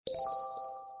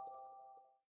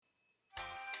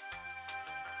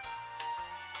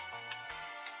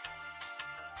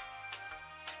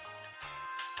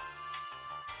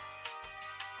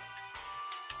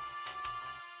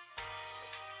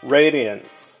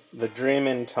Radiance, The Dream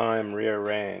in Time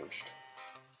Rearranged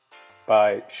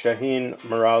by Shaheen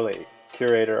Murali,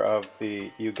 curator of the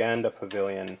Uganda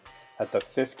Pavilion at the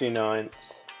 59th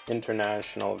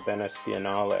International Venice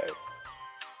Biennale.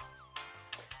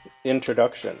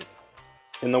 Introduction.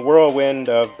 In the whirlwind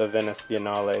of the Venice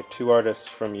Biennale, two artists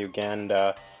from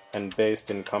Uganda and based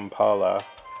in Kampala,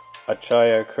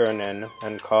 Achaya Kernan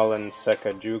and Colin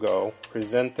Sekajugo,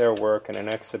 present their work in an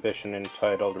exhibition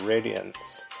entitled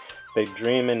Radiance, They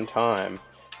Dream in Time,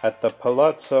 at the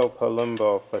Palazzo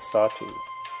Palumbo Fossati.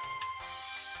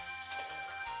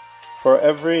 For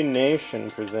every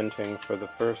nation presenting for the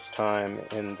first time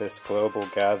in this global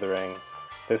gathering,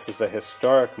 this is a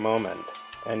historic moment,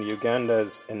 and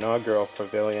Uganda's inaugural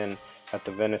pavilion at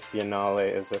the Venice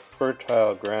Biennale is a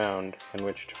fertile ground in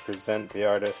which to present the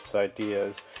artist's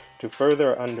ideas to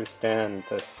further understand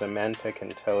the semantic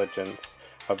intelligence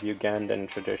of Ugandan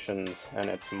traditions and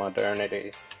its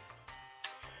modernity.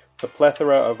 The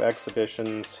plethora of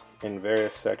exhibitions in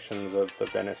various sections of the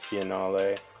Venice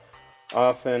Biennale,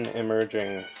 often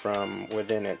emerging from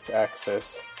within its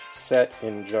axis, set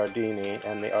in Giardini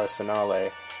and the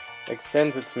Arsenale,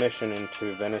 extends its mission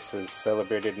into Venice's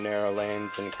celebrated narrow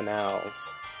lanes and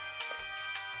canals.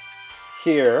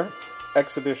 Here,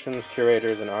 exhibitions,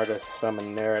 curators, and artists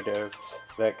summon narratives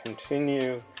that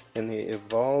continue in the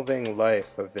evolving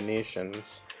life of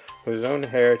Venetians, whose own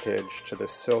heritage to the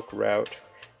Silk Route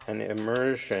and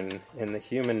immersion in the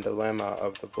human dilemma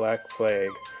of the Black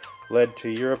Plague led to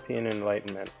European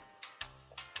Enlightenment.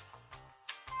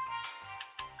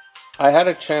 I had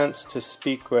a chance to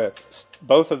speak with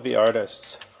both of the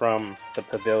artists from the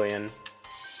pavilion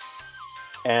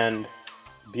and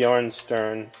Bjorn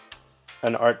Stern,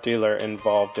 an art dealer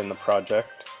involved in the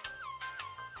project.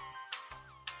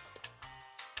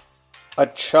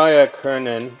 Achaya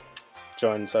Kernan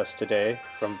joins us today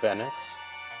from Venice,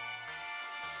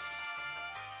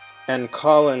 and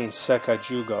Colin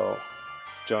Sekajugo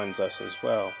joins us as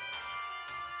well.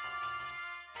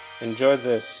 Enjoy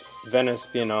this Venice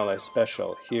Biennale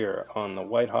special here on the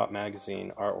White Hot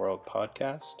Magazine Art World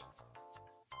podcast.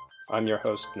 I'm your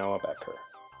host, Noah Becker.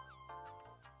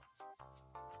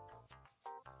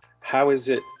 How is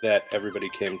it that everybody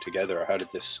came together? How did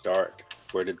this start?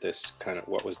 Where did this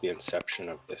what was the inception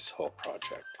of this whole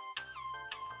project?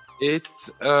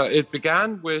 It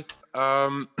began with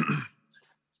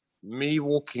me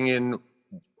walking in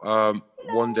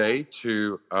one day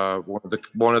to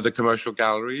one of the commercial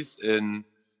galleries in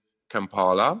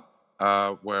Kampala,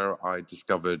 where I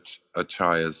discovered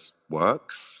Achaya's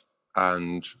works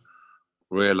and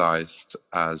realized,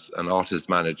 as an artist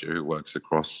manager who works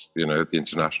across the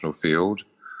international field,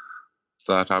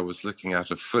 that I was looking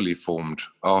at a fully formed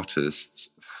artist's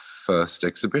first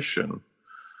exhibition,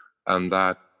 and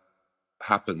that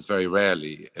happens very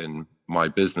rarely in my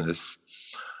business.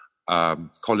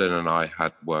 Colin and I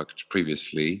had worked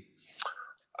previously,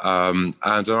 and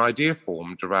an idea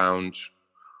formed around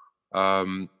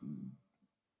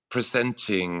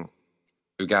presenting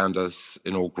Uganda's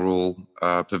inaugural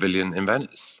pavilion in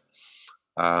Venice.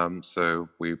 So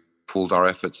we pulled our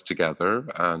efforts together,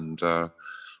 and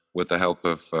with the help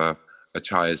of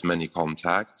Achaya's many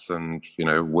contacts and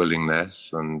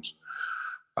willingness and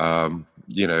a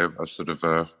sort of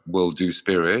a will-do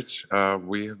spirit,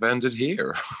 we have ended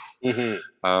here.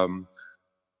 Mm-hmm.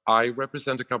 I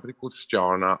represent a company called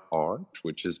Stjarna Art,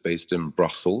 which is based in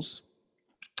Brussels,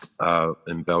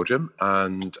 in Belgium,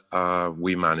 and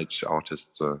we manage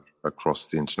artists across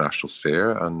the international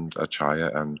sphere, and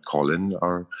Achaya and Colin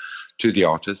are two of the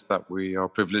artists that we are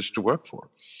privileged to work for.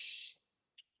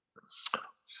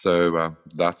 So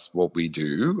that's what we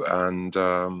do, and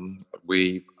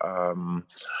we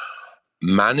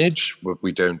manage what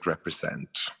we don't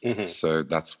represent. Mm-hmm. So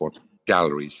that's what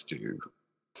galleries do.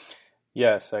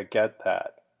 Yes, I get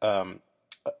that.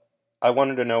 I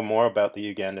wanted to know more about the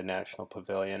Uganda National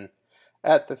Pavilion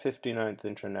at the 59th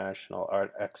International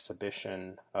Art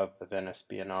Exhibition of the Venice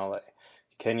Biennale.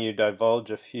 Can you divulge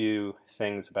a few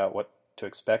things about what to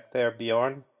expect there,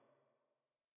 Bjorn?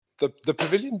 The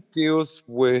pavilion deals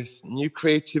with new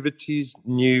creativities,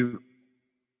 new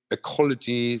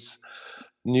ecologies,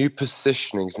 new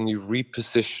positionings, new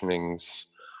repositionings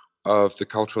of the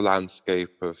cultural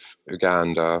landscape of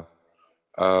Uganda,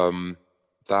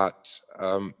 that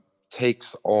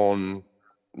takes on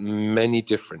many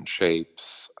different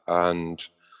shapes. And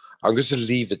I'm going to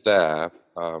leave it there.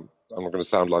 I'm not going to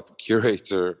sound like the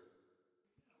curator.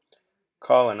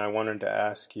 Colin, I wanted to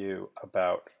ask you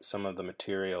about some of the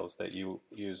materials that you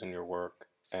use in your work,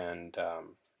 and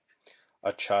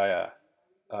Achaya,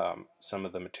 some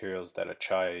of the materials that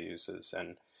Achaya uses,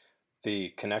 and the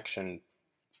connection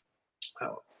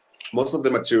most of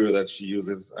the material that she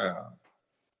uses,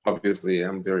 obviously,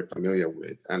 I'm very familiar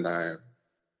with, and I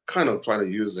kind of try to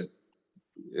use it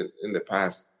in the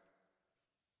past.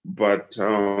 But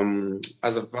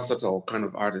as a versatile kind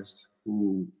of artist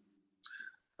who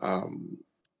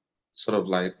sort of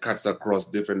like cuts across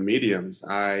different mediums,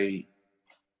 I've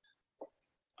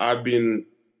been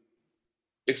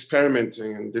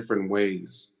experimenting in different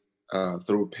ways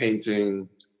through painting,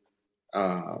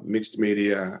 mixed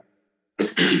media,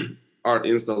 art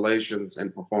installations,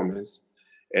 and performance.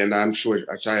 And I'm sure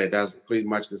Achaya does pretty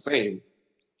much the same,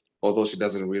 although she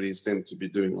doesn't really seem to be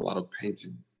doing a lot of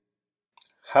painting.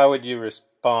 How would you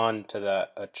respond to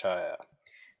that, Achaya?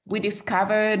 We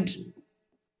discovered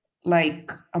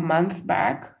like a month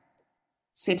back,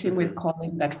 sitting with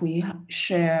Colin, that we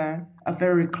share a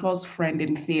very close friend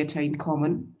in theater in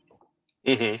common.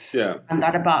 Yeah. And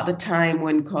that about the time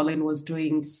when Colin was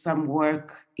doing some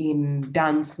work in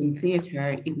dance and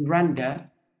theater in Rwanda,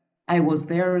 I was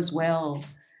there as well,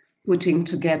 putting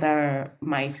together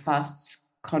my first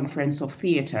conference of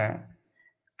theater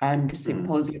and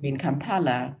symposium in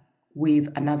Kampala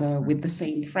with the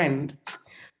same friend.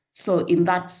 So in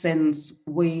that sense,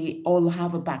 we all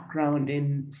have a background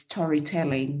in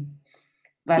storytelling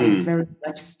that is very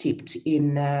much steeped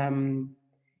in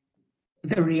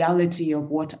the reality of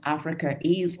what Africa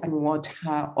is and what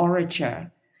her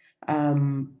orature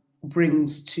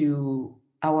brings to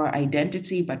our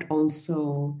identity, but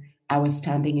also our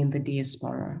standing in the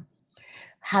diaspora.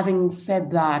 Having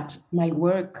said that, my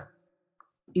work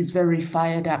is very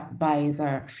fired up by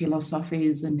the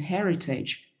philosophies and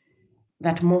heritage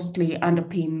that mostly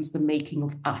underpins the making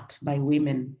of art by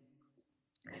women.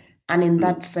 And in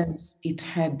that sense, it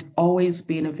had always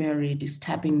been a very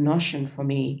disturbing notion for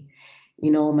me,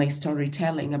 my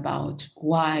storytelling about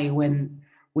why, when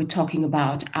we're talking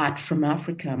about art from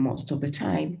Africa most of the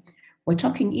time, we're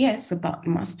talking, yes, about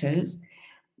masters,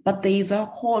 but there is a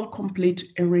whole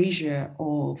complete erasure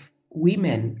of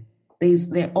women.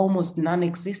 They're almost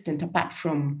non-existent, apart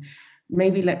from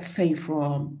maybe, let's say,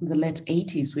 from the late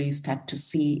 80s, where you start to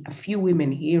see a few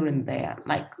women here and there,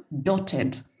 like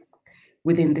dotted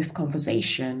within this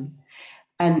conversation.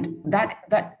 And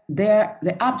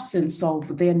the absence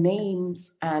of their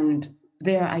names and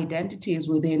their identities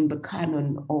within the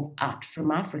canon of art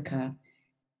from Africa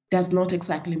does not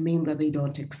exactly mean that they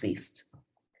don't exist.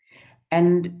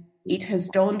 And it has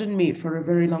dawned on me for a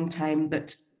very long time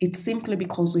that it's simply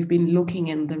because we've been looking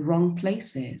in the wrong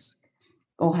places,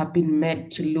 or have been made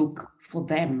to look for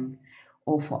them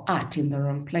or for art in the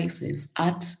wrong places.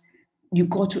 Art, you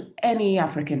go to any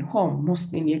African home,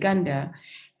 mostly in Uganda,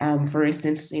 for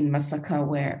instance, in Masaka,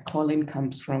 where Colin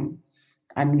comes from,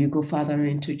 and you go further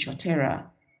into Chotera,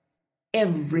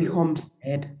 every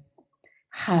homestead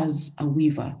has a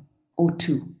weaver or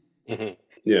two.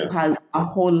 Has a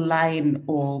whole line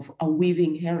of a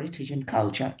weaving heritage and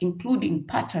culture, including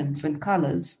patterns and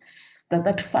colors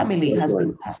that family has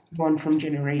been passed on from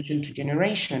generation to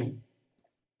generation.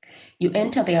 You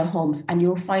enter their homes and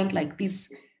you'll find like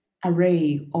this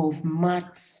array of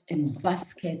mats and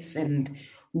baskets and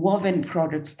woven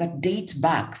products that date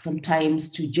back sometimes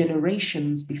to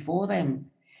generations before them.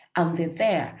 And they're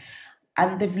there.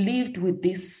 And they've lived with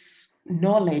this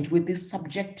knowledge, with this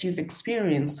subjective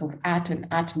experience of art and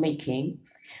art making,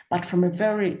 but from a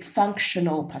very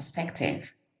functional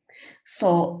perspective.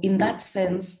 So in that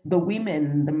sense, the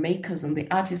women, the makers and the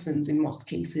artisans in most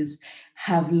cases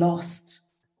have lost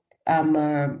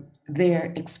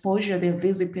their exposure, their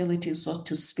visibility, so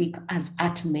to speak, as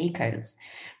art makers,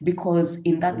 because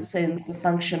in that sense, the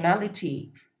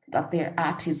functionality that their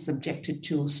art is subjected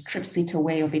to strips it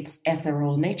away of its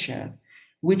ethereal nature,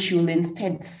 which you'll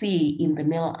instead see in the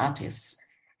male artists.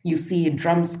 You see a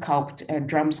drum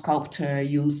sculptor,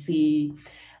 you'll see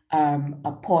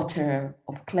a potter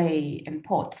of clay and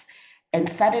pots, and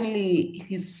suddenly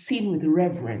he's seen with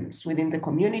reverence within the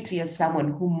community as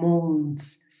someone who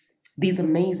molds these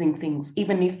amazing things,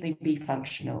 even if they be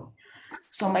functional.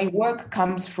 So my work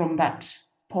comes from that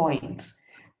point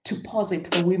to posit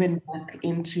the women back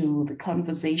into the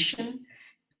conversation,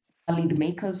 valid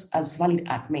makers as valid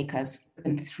art makers,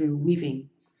 and through weaving.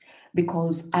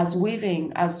 Because as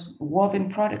woven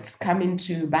products come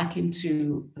back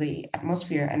into the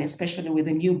atmosphere, and especially with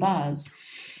the new bars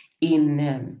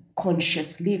in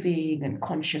conscious living and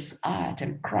conscious art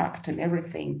and craft and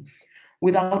everything,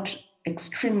 without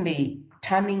extremely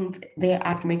turning their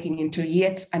art making into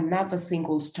yet another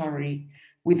single story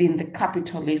within the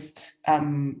capitalist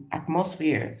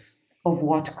atmosphere of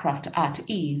what craft art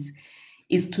is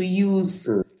to use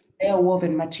their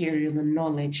woven material and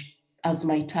knowledge as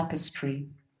my tapestry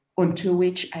onto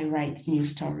which I write new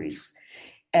stories.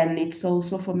 And it's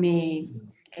also for me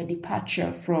a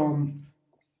departure from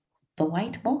the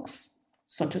white box,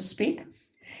 so to speak,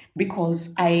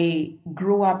 because I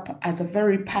grew up as a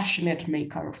very passionate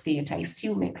maker of theater. I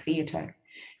still make theater,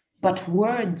 but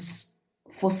words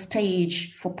for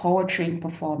stage, for poetry and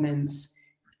performance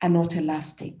are not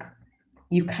elastic.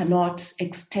 You cannot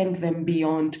extend them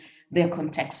beyond their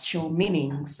contextual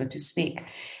meaning, so to speak.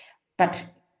 But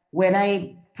when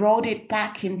I brought it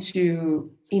back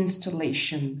into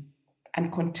installation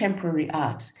and contemporary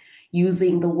art,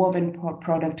 using the woven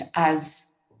product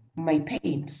as my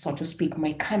paint, so to speak,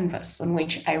 my canvas on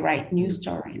which I write new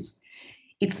stories,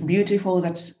 it's beautiful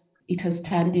that it has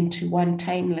turned into one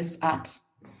timeless art.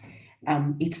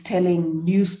 It's telling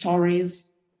new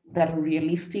stories that are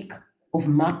realistic, of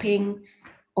mapping,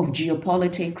 of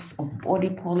geopolitics, of body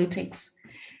politics,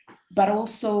 but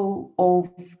also of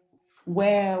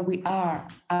where we are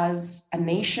as a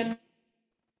nation,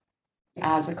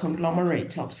 as a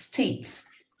conglomerate of states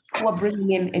who are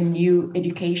bringing in a new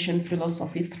education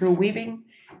philosophy through weaving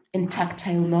and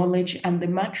tactile knowledge and the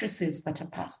matrices that are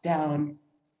passed down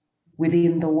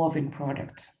within the woven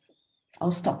product.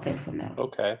 I'll stop there for now.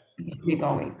 Okay. Get me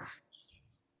going.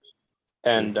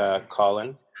 And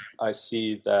Colin, I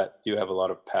see that you have a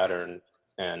lot of pattern,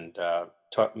 and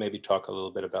maybe talk a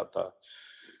little bit about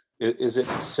is it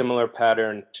similar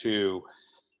pattern to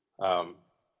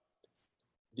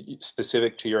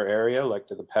specific to your area? Like,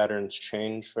 do the patterns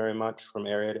change very much from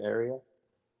area to area?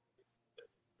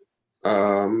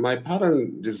 My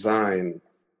pattern design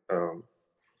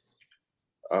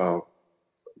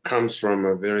comes from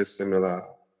a very similar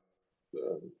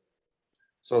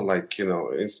sort of like,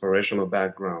 inspirational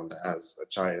background, as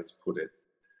Achai has put it.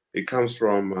 It comes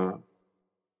from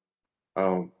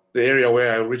the area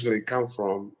where I originally come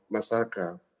from,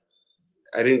 Masaka.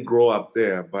 I didn't grow up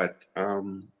there, but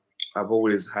I've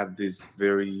always had this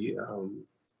very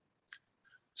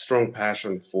strong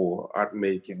passion for art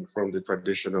making from the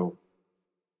traditional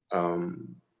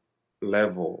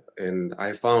level. And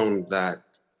I found that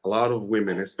a lot of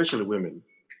women, especially women,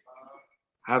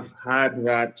 have had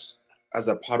that as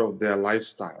a part of their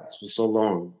lifestyles for so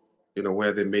long,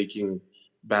 where they're making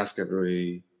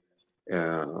basketry,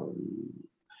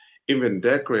 even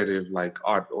decorative like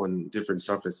art on different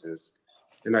surfaces.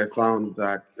 And I found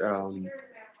that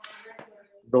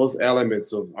those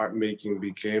elements of art making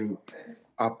became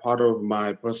a part of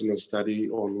my personal study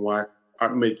on what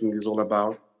art making is all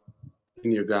about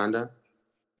in Uganda.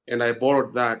 And I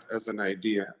borrowed that as an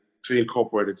idea to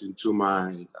incorporate it into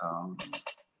my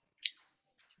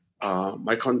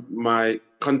my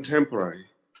contemporary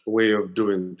way of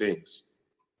doing things.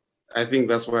 I think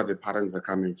that's where the patterns are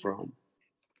coming from.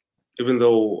 Even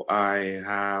though I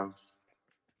have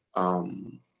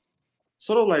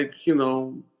sort of like,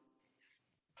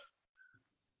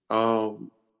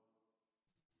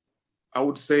 I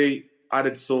would say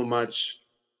added so much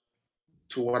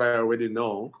to what I already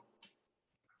know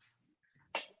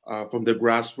from the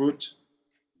grassroots,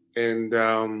 and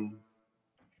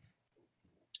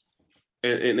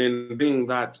bringing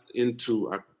that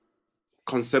into a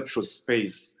conceptual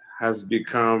space has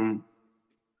become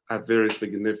a very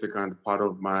significant part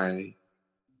of my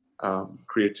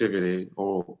creativity,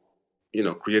 or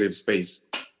creative space,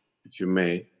 if you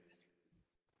may.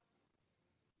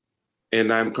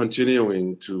 And I'm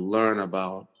continuing to learn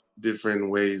about different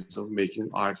ways of making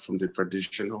art from the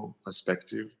traditional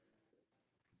perspective.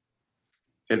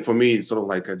 And for me, it's sort of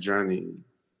like a journey,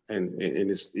 and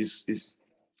it's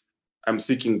I'm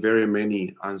seeking very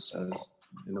many answers,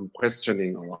 and I'm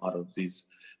questioning a lot of these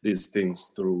things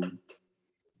through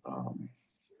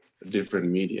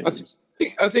different mediums.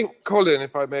 I think, Colin,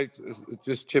 if I may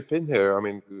just chip in here, I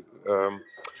mean,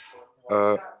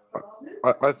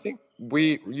 I think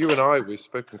you and I, we've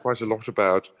spoken quite a lot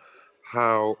about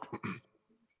how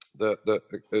the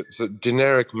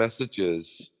generic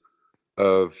messages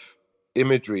of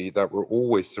imagery that we're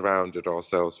always surrounded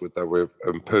ourselves with, that we're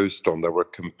imposed on, that we're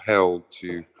compelled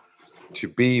to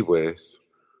be with,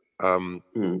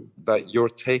 that you're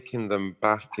taking them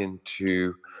back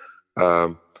into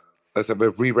as a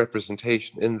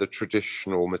re-representation in the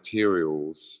traditional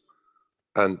materials,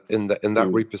 and in that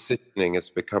repositioning, it's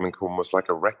becoming almost like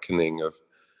a reckoning of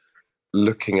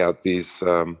looking at these.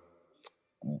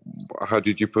 How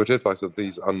did you put it? Like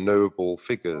these unknowable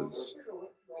figures.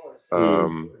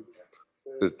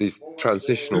 There's these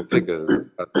transitional figures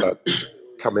that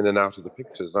come in and out of the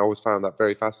pictures. I always found that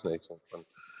very fascinating. And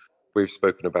we've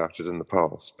spoken about it in the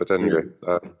past, but anyway.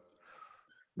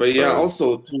 But yeah,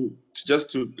 also to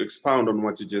expound on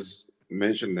what you just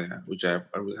mentioned there, which I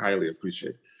highly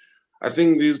appreciate. I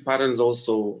think these patterns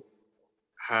also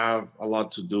have a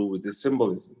lot to do with the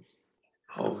symbolisms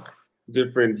of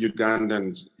different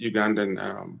Ugandan.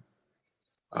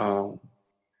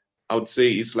 I would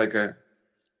say it's like a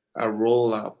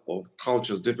roll up of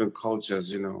cultures, different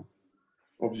cultures,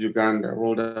 of Uganda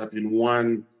rolled up in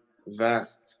one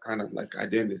vast kind of like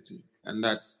identity, and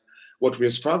that's what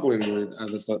we're struggling with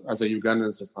as a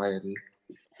Ugandan society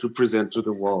to present to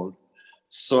the world.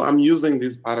 So I'm using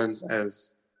these patterns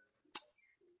as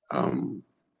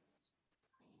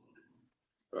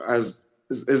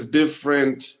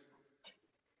different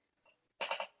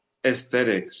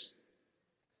aesthetics,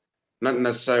 not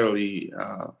necessarily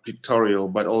pictorial,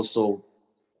 but also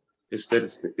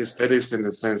aesthetics in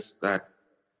the sense that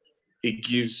it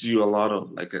gives you a lot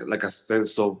of like a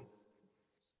sense of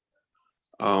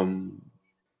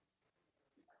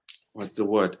what's the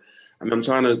word? I mean, I'm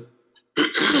trying to.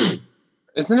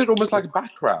 Isn't it almost like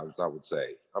backgrounds? I would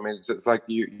say. I mean, it's like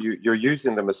you're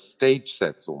using them as stage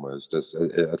sets almost. As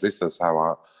at least that's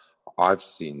how I've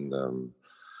seen them.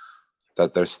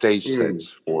 That they're stage sets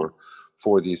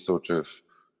for these sort of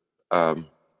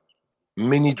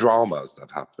mini dramas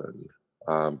that happen.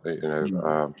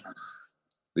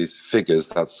 These figures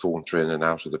that saunter in and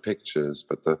out of the pictures,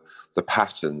 but the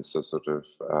patterns are sort of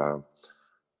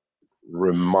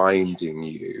reminding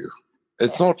you.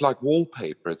 It's not like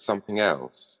wallpaper; it's something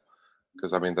else.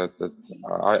 Because I mean,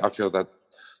 I feel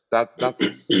that's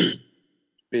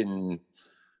been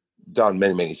done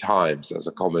many times as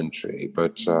a commentary,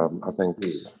 but I think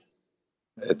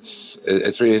it's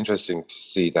really interesting to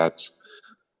see that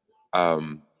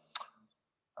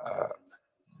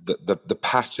the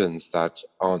patterns that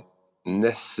aren't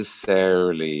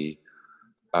necessarily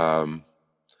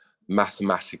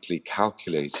mathematically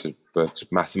calculated, but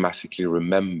mathematically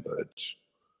remembered.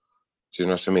 Do you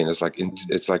know what I mean? It's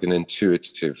like an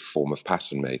intuitive form of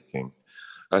pattern making.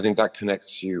 I think that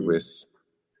connects you with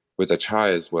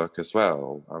Achaya's work as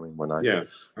well. I mean, when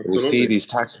you see these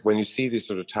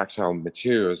sort of tactile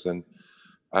materials, and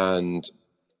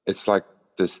it's like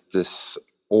this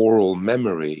oral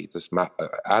memory,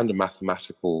 and a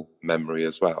mathematical memory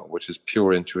as well, which is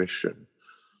pure intuition.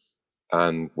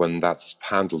 And when that's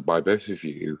handled by both of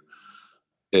you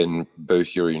in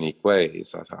both your unique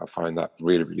ways, I find that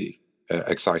really, really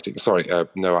exciting. Sorry,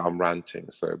 no, I'm ranting.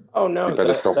 So no, you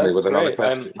better stop me with another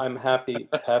question. I'm happy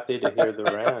to hear the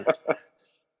rant.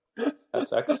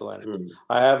 That's excellent.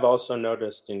 I have also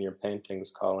noticed in your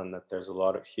paintings, Colin, that there's a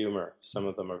lot of humor. Some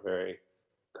of them are very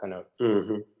kind of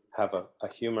have a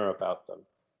humor about them,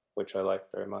 which I like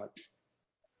very much.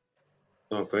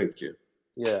 Oh, thank you.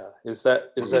 Yeah, is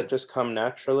that just come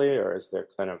naturally, or is there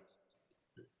kind of?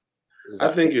 I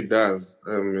think it does.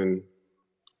 I mean,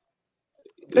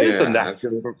 there's a knack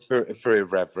for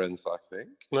irreverence, I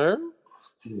think. No.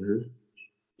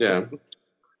 Yeah,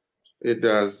 it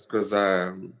does, because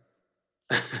I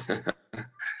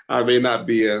may not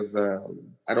be as I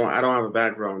don't have a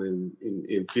background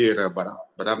in theater, but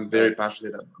I'm very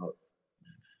passionate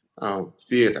about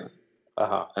theater.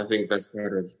 I think that's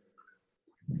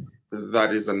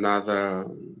that is another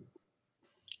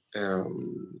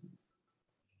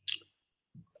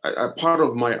a part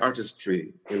of my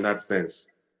artistry in that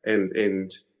sense,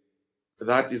 and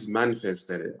that is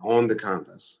manifested on the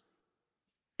canvas.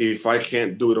 If I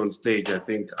can't do it on stage, I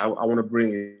think I want to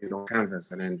bring it on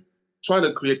canvas and then try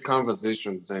to create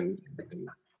conversations and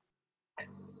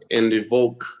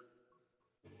evoke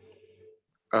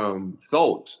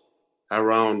thought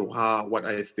around what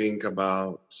I think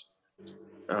about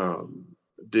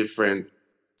different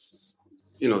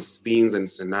scenes and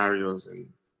scenarios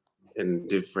and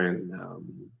different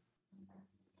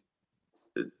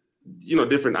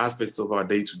different aspects of our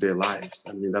day-to-day lives.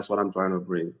 I mean, that's what I'm trying to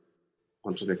bring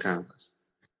onto the canvas.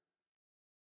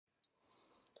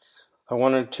 I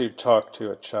wanted to talk to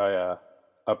Achaya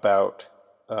about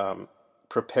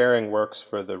preparing works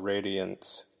for the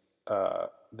Radiance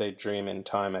They Dream in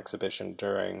Time exhibition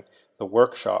during the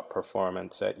workshop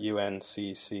performance at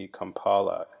UNCC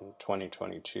Kampala in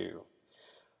 2022.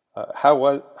 How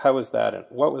was that, and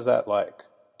what was that like?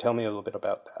 Tell me a little bit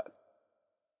about that.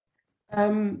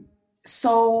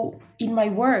 So in my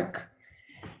work,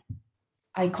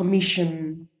 I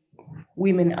commission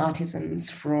women artisans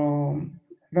from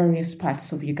various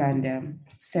parts of Uganda,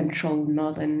 central,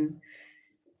 northern,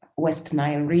 West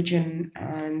Nile region,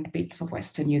 and bits of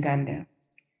Western Uganda.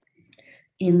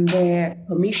 In their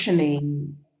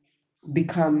commissioning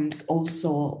becomes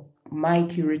also my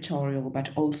curatorial,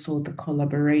 but also the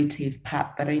collaborative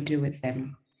part that I do with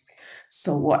them.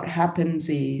 So what happens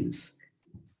is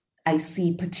I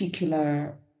see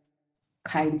particular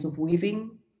kinds of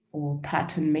weaving or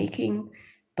pattern making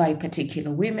by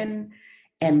particular women,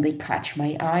 and they catch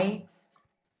my eye.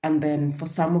 And then for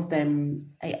some of them,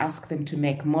 I ask them to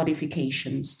make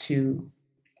modifications to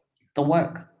the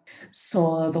work.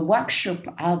 So the workshop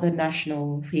at the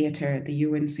National Theatre, the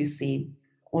UNCC,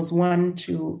 was one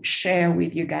to share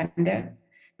with Uganda,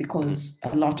 because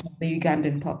a lot of the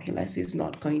Ugandan populace is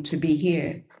not going to be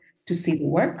here to see the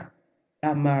work.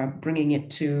 Bringing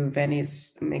it to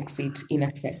Venice makes it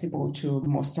inaccessible to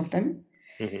most of them.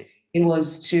 Mm-hmm. It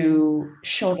was to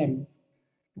show them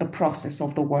the process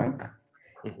of the work,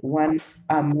 one,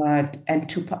 and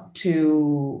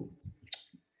to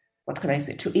what can I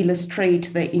say, to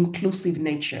illustrate the inclusive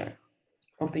nature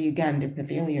of the Uganda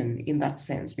Pavilion in that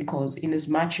sense, because in as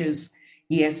much as,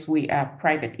 yes, we are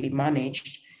privately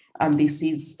managed, and this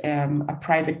is a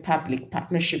private-public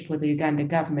partnership with the Uganda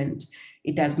government,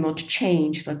 it does not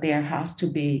change that there has to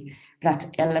be that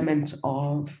element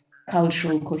of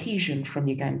cultural cohesion from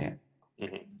Uganda.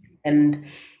 Mm-hmm. And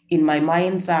in my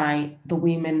mind's eye, the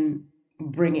women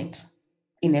bring it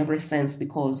in every sense,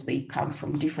 because they come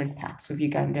from different parts of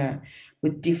Uganda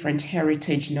with different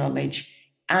heritage knowledge,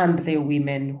 and they're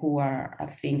women who are, I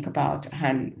think, about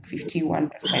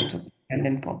 51% of the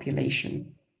Ugandan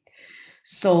population.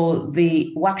 So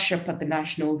the workshop at the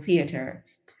National Theatre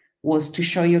was to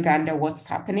show Uganda what's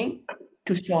happening,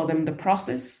 to show them the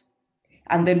process,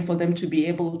 and then for them to be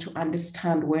able to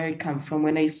understand where it comes from.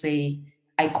 When I say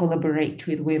I collaborate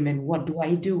with women, what do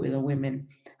I do with the women?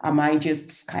 Am I just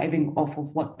skiving off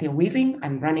of what they're weaving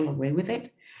and running away with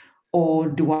it? Or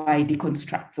do I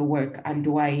deconstruct the work and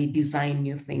do I design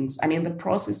new things? And in the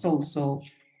process also,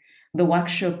 the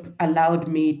workshop allowed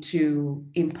me to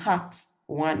impart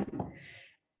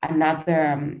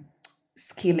another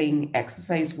skilling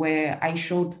exercise where I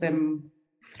showed them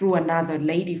through another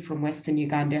lady from Western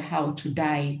Uganda how to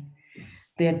dye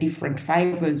their different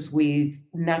fibers with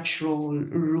natural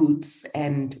roots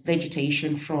and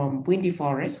vegetation from windy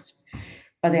forest.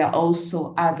 But there are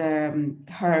also other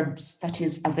herbs that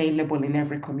is available in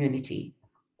every community.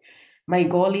 My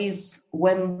goal is,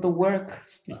 when the work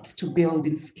starts to build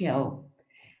in scale,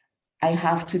 I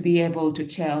have to be able to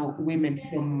tell women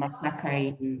from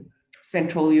Masaka in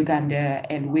central Uganda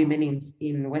and women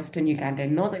in Western Uganda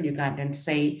and northern Uganda and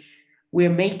say, we're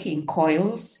making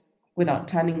coils without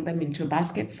turning them into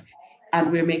baskets,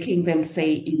 and we're making them,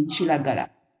 say, in Chilagara.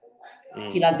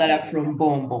 Chilagara from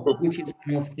Bombo, which is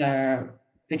one of the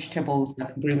vegetables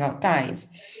that bring out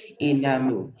dyes. And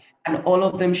all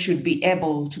of them should be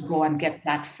able to go and get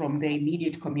that from their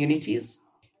immediate communities,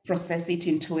 process it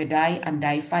into a dye and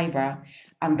dye fiber.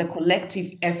 And the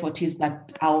collective effort is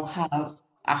that I'll have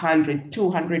 100,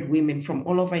 200 women from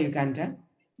all over Uganda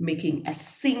making a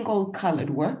single colored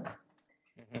work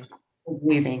of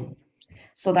weaving.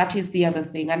 So that is the other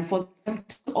thing. And for them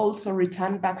to also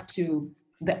return back to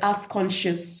the earth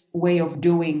conscious way of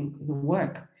doing the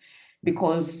work,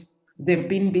 because they've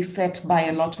been beset by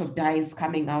a lot of dyes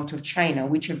coming out of China,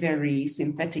 which are very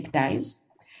synthetic dyes,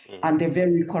 and they're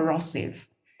very corrosive.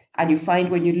 And you find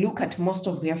when you look at most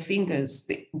of their fingers,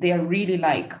 they are really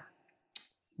like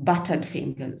battered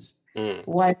fingers.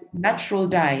 While natural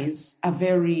dyes are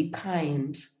very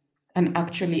kind and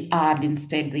actually add,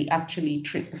 instead, they actually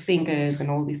trick the fingers and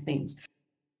all these things.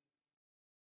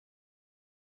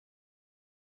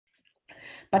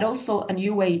 But also a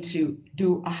new way to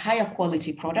do a higher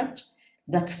quality product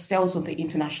that sells on the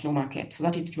international market, so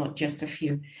that it's not just a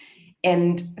few.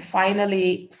 And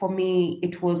finally, for me,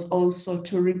 it was also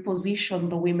to reposition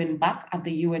the women back at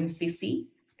the UNCC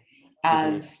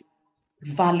as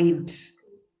valid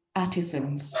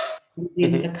artisans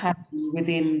within the country,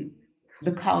 within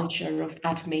the culture of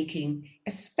art making,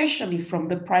 especially from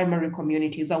the primary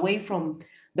communities, away from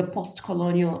the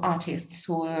post-colonial artists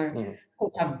who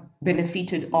have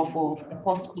benefited off of the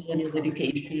post-colonial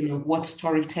education of what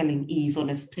storytelling is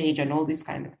on a stage and all this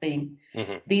kind of thing.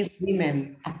 These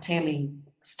women are telling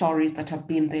stories that have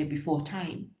been there before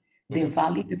time. They're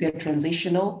valid, they're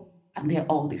transitional, and they're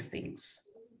all these things.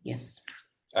 Yes.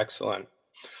 Excellent.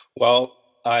 Well,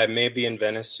 I may be in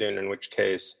Venice soon, in which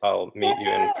case I'll meet you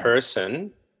in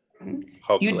person,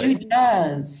 hopefully. You do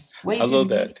jazz. A little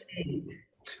bit.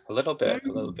 A little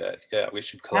bit. Yeah, we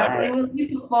should collaborate. I will be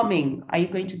performing. Are you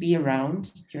going to be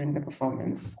around during the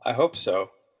performance? I hope so.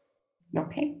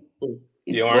 Okay. Well,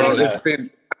 it's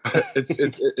been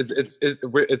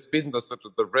it's been the sort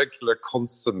of the regular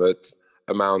consummate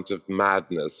amount of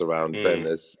madness around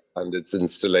Venice and its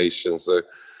installation. So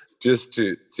just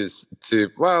it's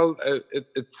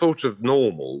sort of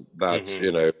normal that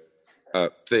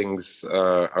things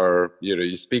are,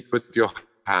 you speak with your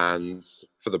hands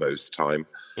for the most time,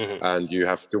 and you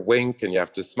have to wink and you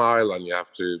have to smile and you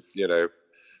have to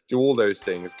do all those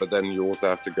things, but then you also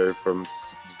have to go from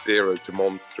zero to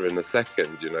monster in a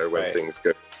second, when things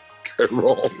go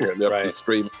wrong, and you have to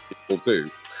scream at people too.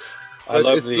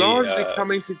 It's largely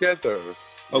coming together.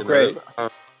 Oh, great. I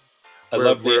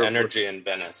love the energy in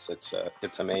Venice.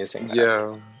 It's amazing.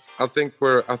 Yeah, I think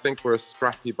we're a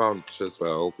scrappy bunch as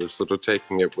well. We're sort of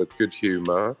taking it with good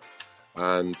humor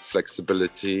and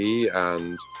flexibility,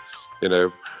 and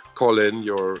Colin,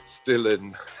 you're still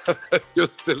in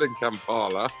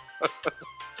Kampala.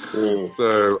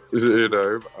 So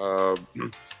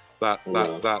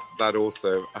that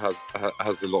also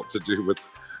has a lot to do with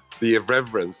the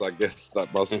irreverence, I guess,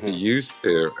 that must be used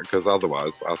here, because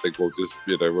otherwise I think we'll just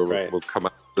we'll come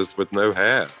at this with no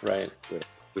hair. Right.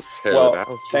 Just tear it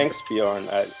out. Thanks, Bjorn.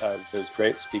 It was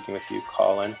great speaking with you,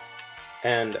 Colin,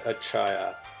 and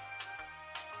Achaya.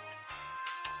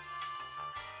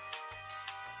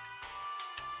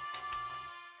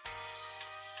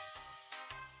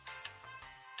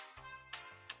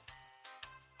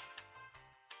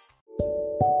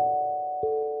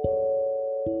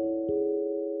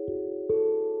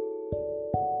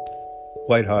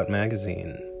 White Hot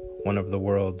Magazine, one of the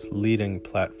world's leading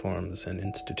platforms and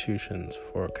institutions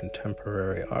for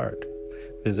contemporary art.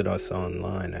 Visit us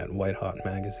online at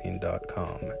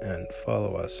whitehotmagazine.com and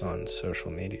follow us on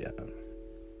social media.